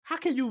how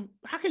can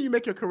you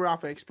make your career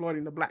off of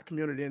exploiting the black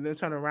community and then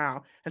turn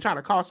around and try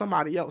to call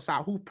somebody else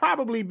out who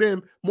probably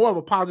been more of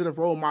a positive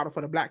role model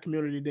for the black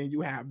community than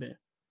you have been?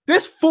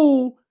 This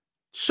fool,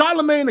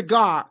 Charlemagne the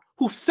God,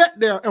 who sat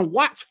there and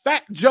watched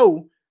Fat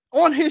Joe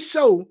on his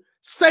show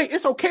say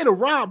it's okay to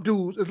rob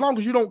dudes as long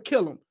as you don't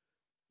kill them.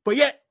 But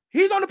yet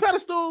he's on the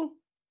pedestal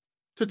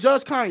to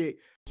judge Kanye.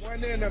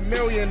 1 in a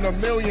million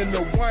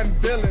to one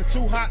villain.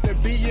 Too hot to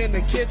be in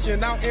the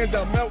kitchen. I'll end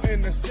up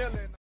melting the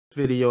ceiling.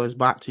 Video is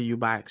brought to you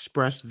by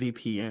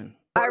ExpressVPN.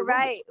 All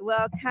right.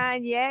 Well,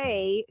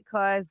 Kanye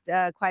caused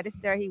quite a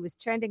stir. He was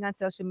trending on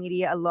social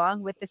media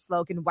along with the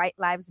slogan White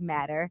Lives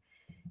Matter.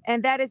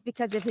 And that is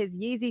because of his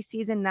Yeezy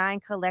Season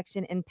 9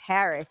 collection in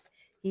Paris.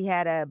 He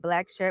had a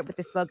black shirt with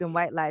the slogan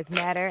White Lives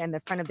Matter, and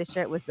the front of the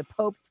shirt was the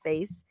Pope's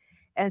face.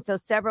 And so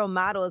several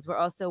models were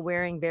also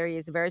wearing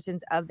various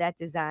versions of that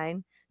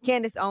design.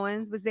 Candace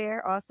Owens was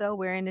there also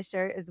wearing the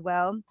shirt as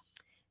well.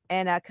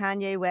 And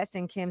Kanye West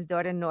and Kim's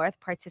daughter North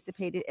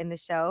participated in the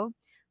show.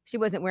 She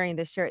wasn't wearing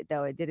the shirt,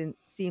 though. It didn't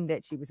seem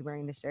that she was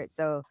wearing the shirt.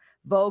 So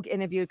Vogue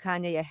interviewed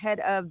Kanye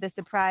ahead of the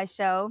surprise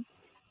show.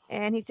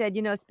 And he said,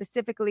 you know,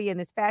 specifically in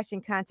this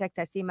fashion context,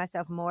 I see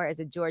myself more as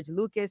a George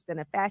Lucas than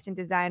a fashion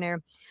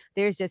designer.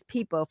 There's just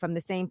people from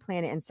the same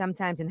planet. And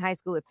sometimes in high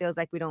school, it feels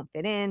like we don't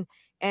fit in.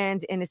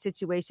 And in a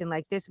situation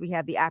like this, we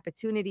have the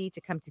opportunity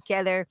to come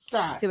together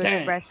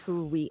express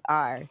who we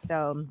are.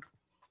 So,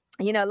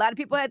 you know, a lot of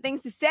people had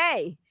things to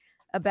say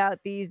about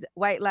these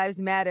White Lives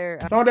Matter.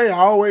 Don't they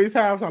always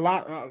have a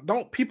lot?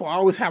 Don't people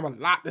always have a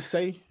lot to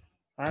say?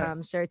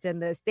 Right? Shirts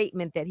and the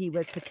statement that he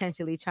was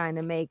potentially trying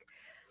to make.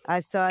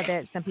 I saw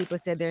that some people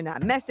said they're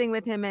not messing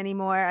with him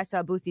anymore. I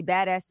saw Boosie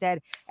Badass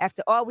said,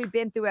 after all we've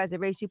been through as a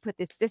race, you put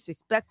this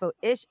disrespectful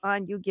ish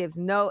on you, gives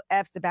no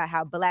F's about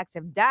how blacks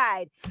have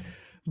died.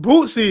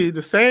 Boosie,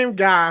 the same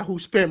guy who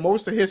spent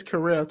most of his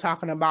career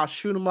talking about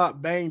shoot 'em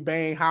up, bang,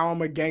 bang, how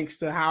I'm a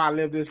gangster, how I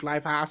live this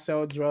life, how I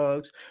sell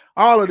drugs,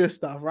 all of this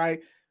stuff, right?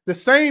 The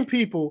same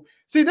people.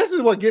 See, this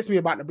is what gets me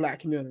about the black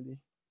community.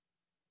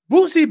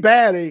 Boosie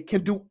Badass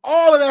can do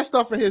all of that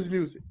stuff in his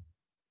music.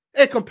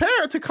 And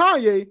compared to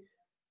Kanye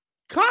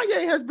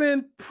has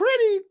been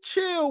pretty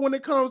chill when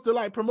it comes to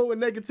like promoting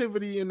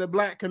negativity in the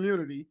black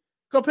community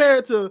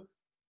compared to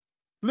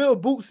Lil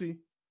Boosie.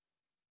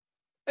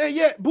 And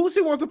yet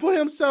Boosie wants to put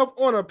himself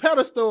on a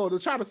pedestal to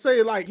try to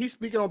say like he's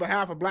speaking on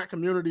behalf of black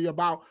community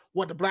about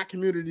what the black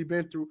community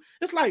been through.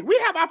 It's like we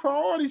have our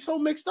priorities so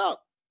mixed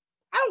up.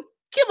 I don't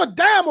give a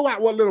damn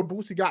about what Lil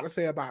Boosie got to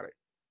say about it.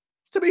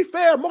 To be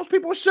fair, most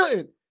people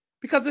shouldn't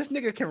because this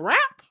nigga can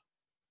rap.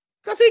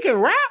 Because he can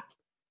rap.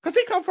 Because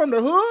he come from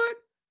the hood.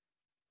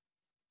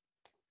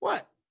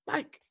 What?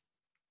 Like,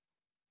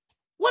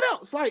 what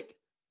else? Like,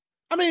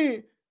 I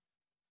mean,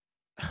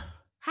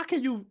 how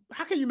can you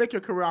make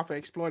your career off of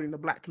exploiting the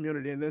black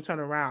community and then turn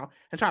around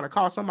and try to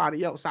call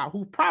somebody else out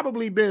who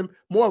probably been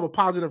more of a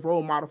positive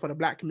role model for the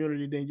black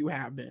community than you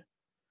have been?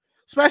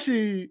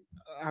 Especially,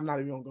 I'm not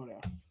even gonna go there.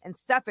 And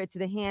suffered to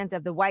the hands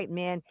of the white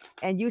man.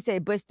 And you say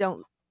Bush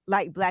don't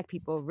like black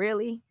people,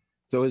 really?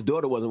 So his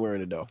daughter wasn't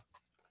wearing it though.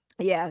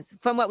 Yes,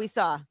 from what we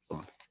saw.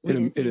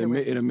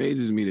 It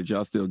amazes me that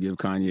y'all still give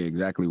Kanye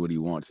exactly what he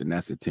wants, and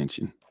that's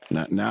attention.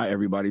 Now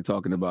everybody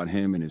talking about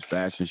him and his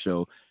fashion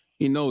show.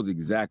 He knows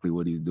exactly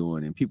what he's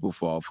doing, and people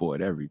fall for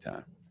it every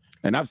time.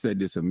 And I've said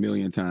this a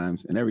million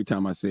times, and every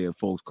time I say it,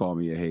 folks call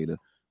me a hater.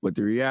 But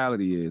the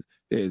reality is,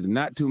 there's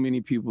not too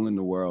many people in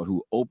the world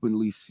who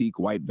openly seek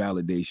white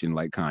validation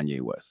like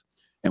Kanye West.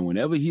 And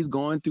whenever he's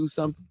going through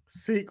something...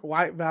 Seek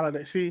white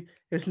validation. See,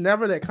 it's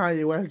never that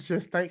Kanye West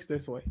just thinks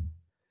this way.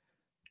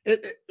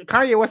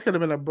 Kanye West could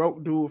have been a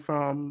broke dude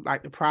from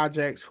like the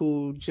projects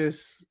who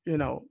just, you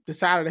know,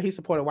 decided that he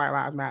supported White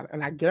Lives Matter.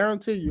 And I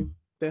guarantee you,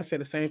 they'll say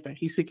the same thing.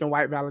 He's seeking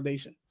white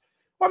validation.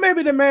 Or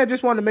maybe the man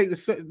just wanted to make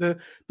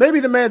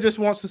maybe the man just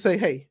wants to say,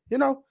 hey, you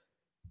know,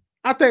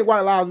 I think white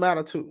lives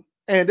matter too.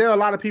 And there are a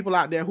lot of people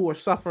out there who are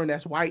suffering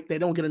that's white. They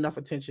don't get enough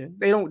attention.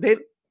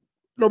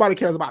 Nobody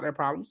cares about their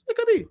problems. It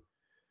could be.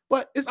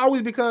 But it's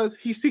always because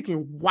he's seeking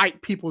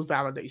white people's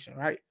validation,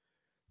 right?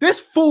 This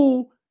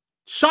fool,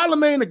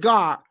 Charlemagne the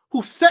God,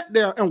 who sat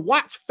there and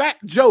watched Fat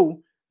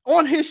Joe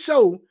on his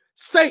show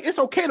say it's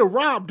okay to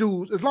rob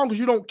dudes as long as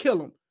you don't kill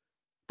them.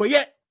 But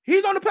yet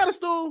he's on the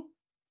pedestal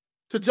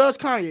to judge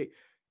Kanye.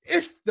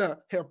 It's the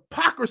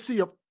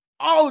hypocrisy of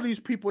all of these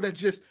people that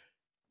just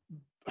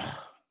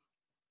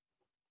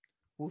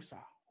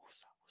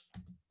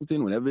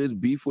Whenever it's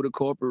beef with a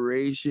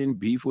corporation,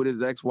 beef with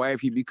his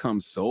ex-wife, he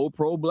becomes so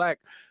pro-black.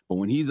 But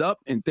when he's up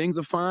and things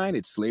are fine,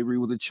 it's slavery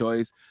was a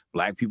choice.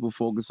 Black people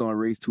focus on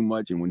race too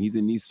much. And when he's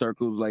in these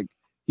circles like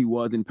he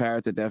was in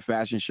Paris at that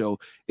fashion show,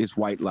 it's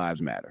white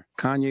lives matter.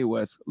 Kanye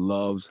West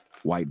loves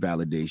white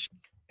validation.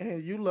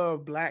 And you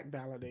love black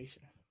validation.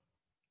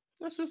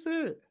 Let's just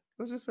say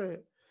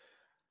it.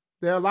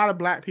 There are a lot of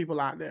black people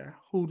out there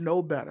who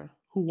know better,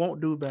 who won't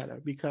do better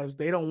because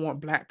they don't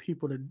want black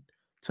people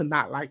to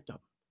not like them.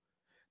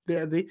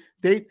 We're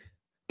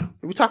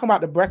talking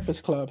about the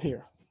Breakfast Club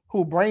here,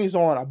 who brings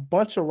on a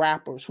bunch of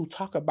rappers who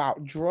talk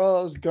about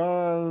drugs,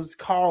 guns,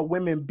 call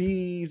women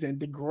bees, and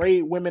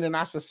degrade women in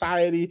our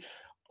society.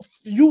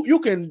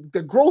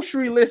 The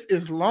grocery list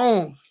is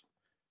long.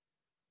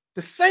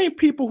 The same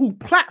people who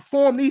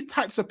platform these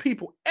types of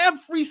people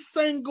every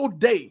single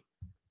day,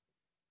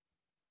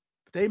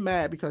 they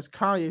mad because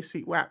Kanye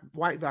seek white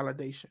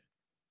validation,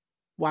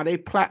 while they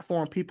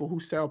platform people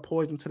who sell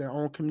poison to their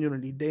own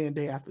community day in,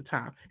 day after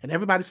time. And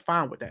everybody's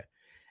fine with that.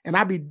 And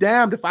I'd be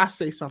damned if I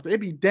say something. It'd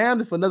be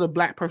damned if another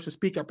black person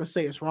speak up and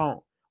say it's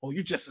wrong. Oh,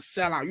 you just a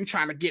sellout. You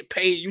trying to get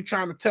paid. You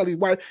trying to tell these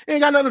white. It ain't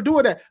got nothing to do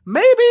with that.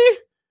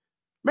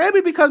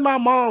 Maybe because my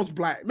mom's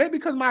black. Maybe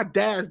because my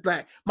dad's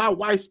black. My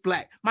wife's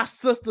black. My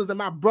sisters and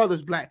my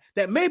brother's black.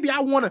 That maybe I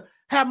want to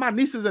have my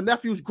nieces and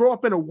nephews grow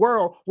up in a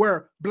world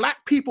where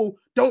black people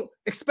don't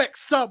expect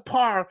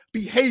subpar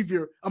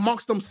behavior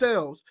amongst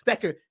themselves that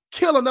could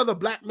kill another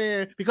black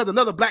man because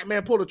another black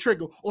man pulled a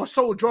trigger or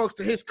sold drugs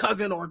to his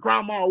cousin or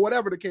grandma or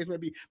whatever the case may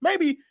be.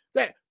 Maybe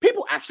that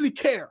people actually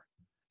care.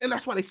 And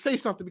that's why they say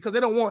something, because they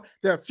don't want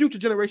their future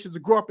generations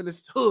to grow up in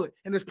this hood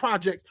and this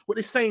projects with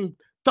the same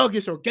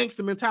thuggish or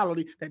gangster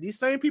mentality that these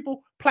same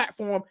people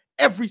platform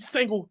every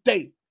single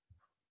day.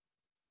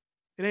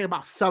 It ain't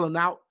about selling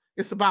out.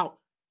 It's about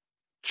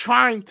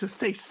trying to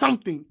say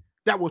something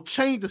that will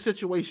change the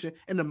situation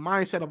and the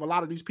mindset of a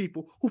lot of these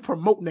people who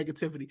promote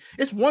negativity.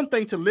 It's one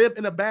thing to live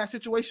in a bad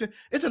situation.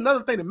 It's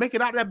another thing to make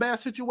it out of that bad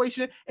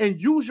situation and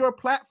use your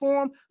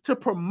platform to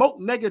promote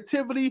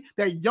negativity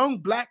that young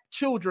black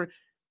children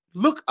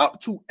look up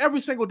to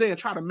every single day and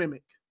try to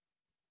mimic.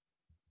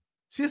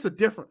 See, it's a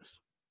difference.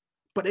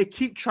 But they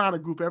keep trying to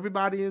group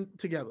everybody in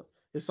together.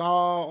 It's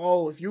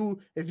all, if you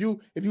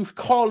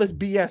call this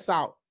BS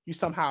out, you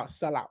somehow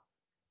sell out.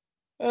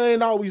 That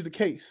ain't always the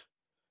case.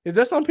 Is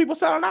there some people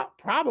selling out?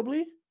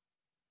 Probably.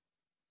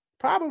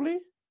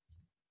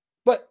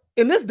 But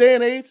in this day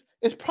and age,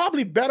 it's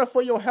probably better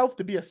for your health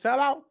to be a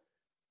sellout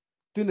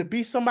than to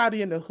be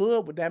somebody in the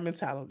hood with that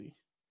mentality.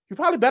 You're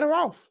probably better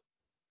off.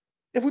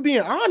 If we're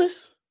being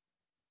honest.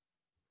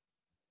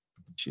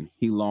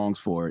 He longs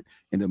for it.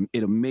 And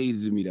it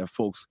amazes me that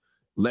folks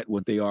let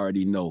what they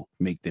already know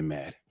make them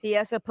mad. He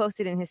also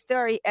posted in his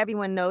story,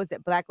 everyone knows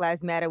that Black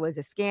Lives Matter was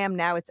a scam.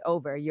 Now it's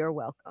over. You're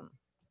welcome.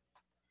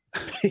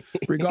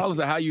 Regardless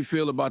of how you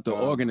feel about the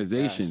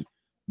organization,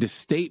 the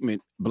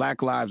statement,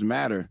 Black Lives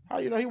Matter. How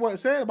you know he wasn't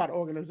saying about the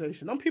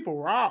organization? Them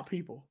people rob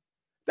people.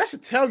 That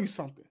should tell you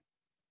something.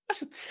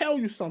 This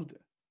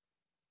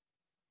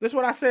is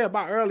what I said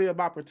earlier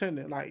about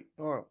pretending. Like,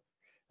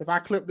 if I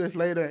clip this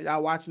later and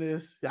y'all watching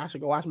this, y'all should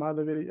go watch my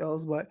other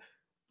videos. But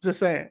just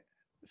saying,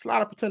 it's a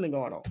lot of pretending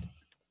going on.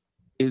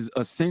 Is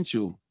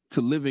essential to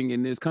living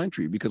in this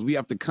country, because we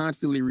have to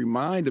constantly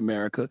remind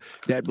America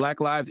that Black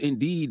lives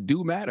indeed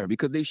do matter,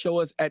 because they show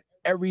us at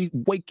every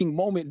waking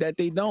moment that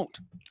they don't.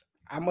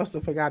 I must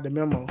have forgot the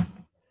memo.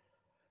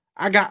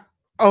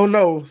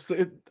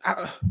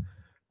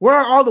 Where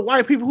are all the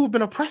white people who've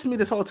been oppressing me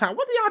this whole time?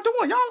 What are y'all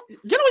doing? Y'all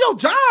get on your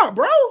job,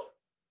 bro.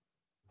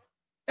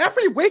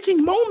 Every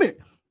waking moment,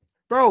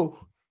 bro.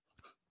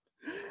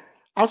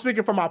 I'm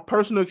speaking from my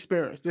personal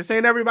experience. This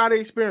ain't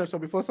everybody's experience. So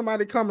before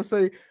somebody come and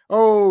say,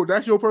 oh,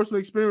 that's your personal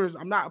experience,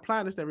 I'm not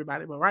applying this to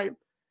everybody, but right?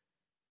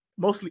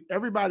 Mostly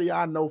everybody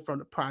I know from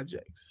the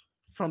projects,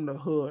 from the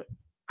hood.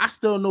 I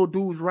still know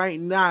dudes right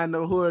now in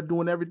the hood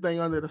doing everything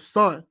under the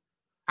sun.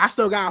 I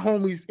still got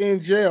homies in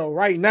jail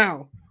right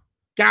now.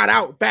 Got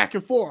out back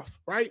and forth,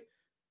 right?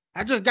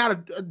 I just got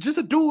a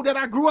dude that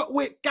I grew up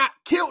with got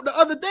killed the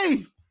other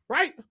day,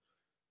 right?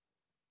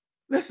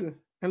 Listen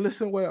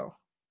well,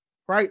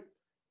 right?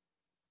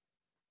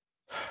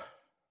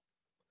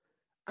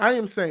 I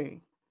am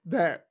saying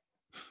that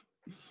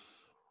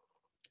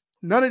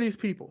none of these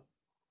people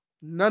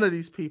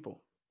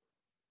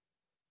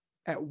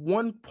at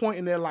one point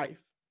in their life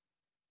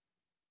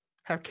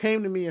have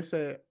came to me and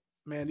said,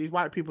 man, these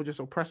white people just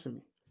oppressing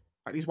me.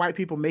 Like, these white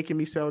people making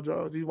me sell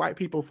drugs. These white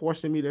people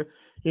forcing me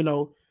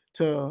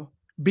to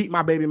beat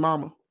my baby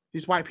mama.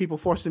 These white people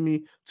forcing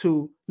me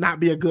to not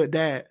be a good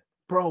dad.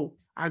 Bro,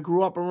 I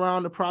grew up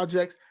around the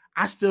projects.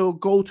 I still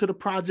go to the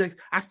projects.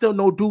 I still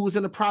know dudes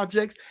in the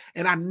projects.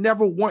 And I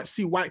never once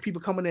see white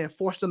people come in there and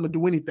force them to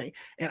do anything.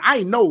 And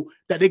I know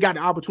that they got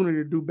the opportunity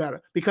to do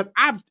better, because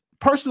I've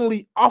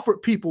personally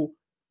offered people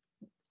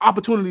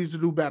opportunities to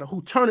do better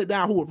who turn it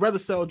down, who would rather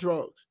sell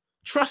drugs.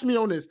 Trust me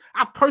on this.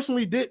 I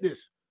personally did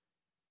this.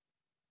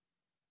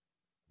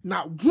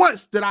 Not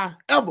once did I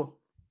ever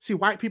see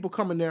white people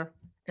come in there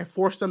and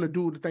force them to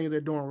do the things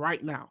they're doing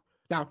right now.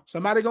 Now,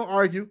 somebody gonna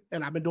argue,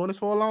 and I've been doing this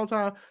for a long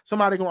time,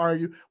 somebody gonna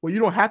argue, well, you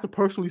don't have to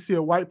personally see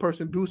a white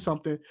person do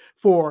something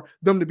for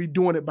them to be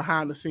doing it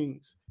behind the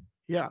scenes.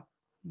 Yeah,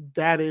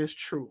 that is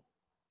true.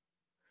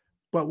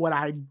 But what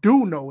I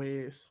do know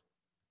is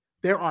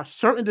there are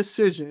certain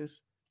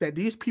decisions that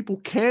these people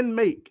can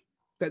make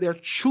that they're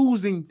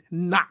choosing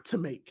not to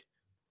make.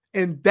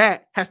 And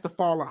that has to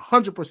fall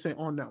 100%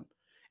 on them.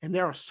 And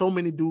there are so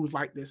many dudes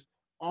like this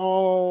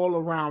all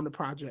around the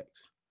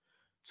projects.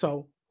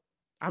 So,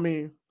 I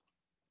mean,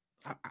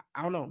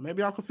 I don't know.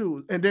 Maybe I'm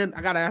confused. And then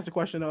I got to ask the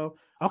question of,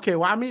 okay,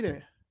 why me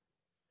then?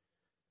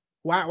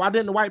 Why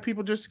didn't the white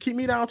people just keep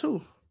me down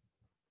too?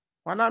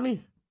 Why not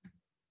me?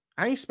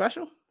 I ain't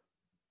special.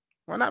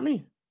 Why not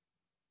me?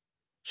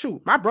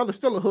 Shoot, my brother's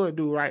still a hood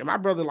dude, right? My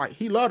brother, like,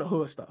 he love the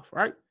hood stuff,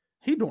 right?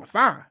 He doing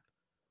fine.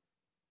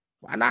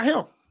 Why not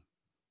him?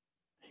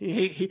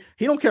 He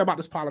don't care about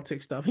this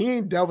politics stuff. He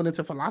ain't delving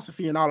into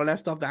philosophy and all of that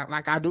stuff that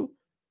like I do.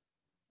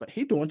 But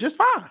he doing just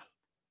fine.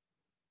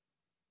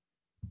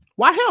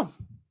 Why him?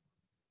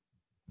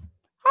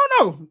 I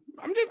don't know.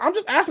 I'm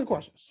just asking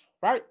questions,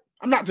 right?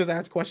 I'm not just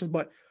asking questions,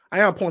 but I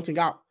am pointing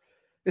out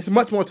it's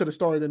much more to the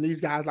story than these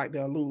guys like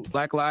to allude.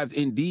 Black lives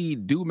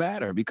indeed do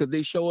matter because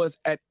they show us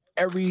at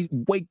every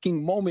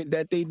waking moment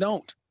that they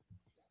don't.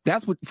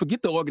 That's what,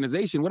 forget the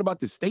organization. What about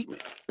this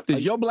statement?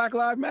 Does your Black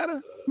Lives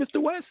matter, Mr.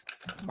 West?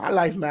 My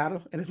life matter,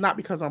 and it's not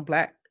because I'm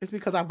black. It's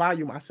because I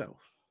value myself.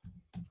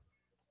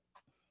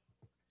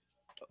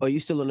 Are you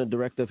still on the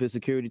director of his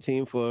security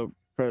team for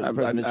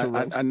presidential?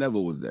 I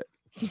never was that.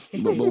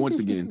 But once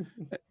again,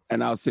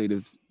 and I'll say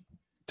this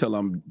till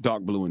I'm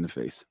dark blue in the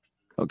face,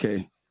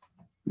 okay?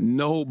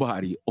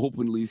 Nobody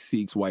openly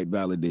seeks white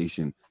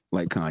validation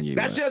like Kanye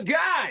That's West. your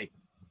guy.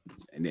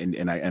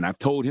 And I've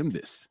told him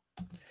this.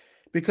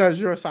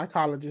 Because you're a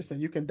psychologist and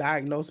you can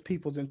diagnose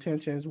people's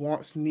intentions,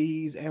 wants,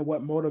 needs, and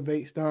what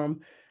motivates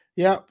them.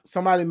 Yep,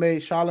 somebody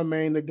made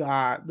Charlemagne the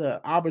God,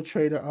 the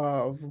arbitrator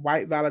of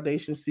white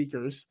validation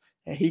seekers,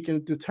 and he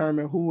can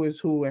determine who is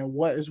who and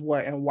what is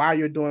what and why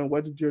you're doing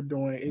what you're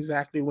doing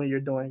exactly when you're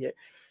doing it.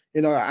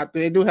 You know,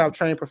 they do have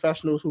trained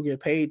professionals who get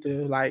paid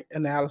to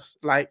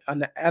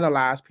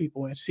analyze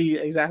people and see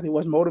exactly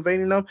what's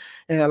motivating them.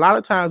 And a lot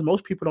of times,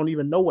 most people don't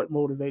even know what's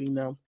motivating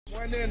them.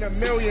 1 in a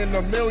million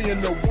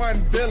to one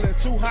villain.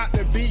 Too hot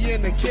to be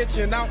in the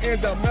kitchen, out in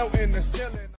the melting the ceiling.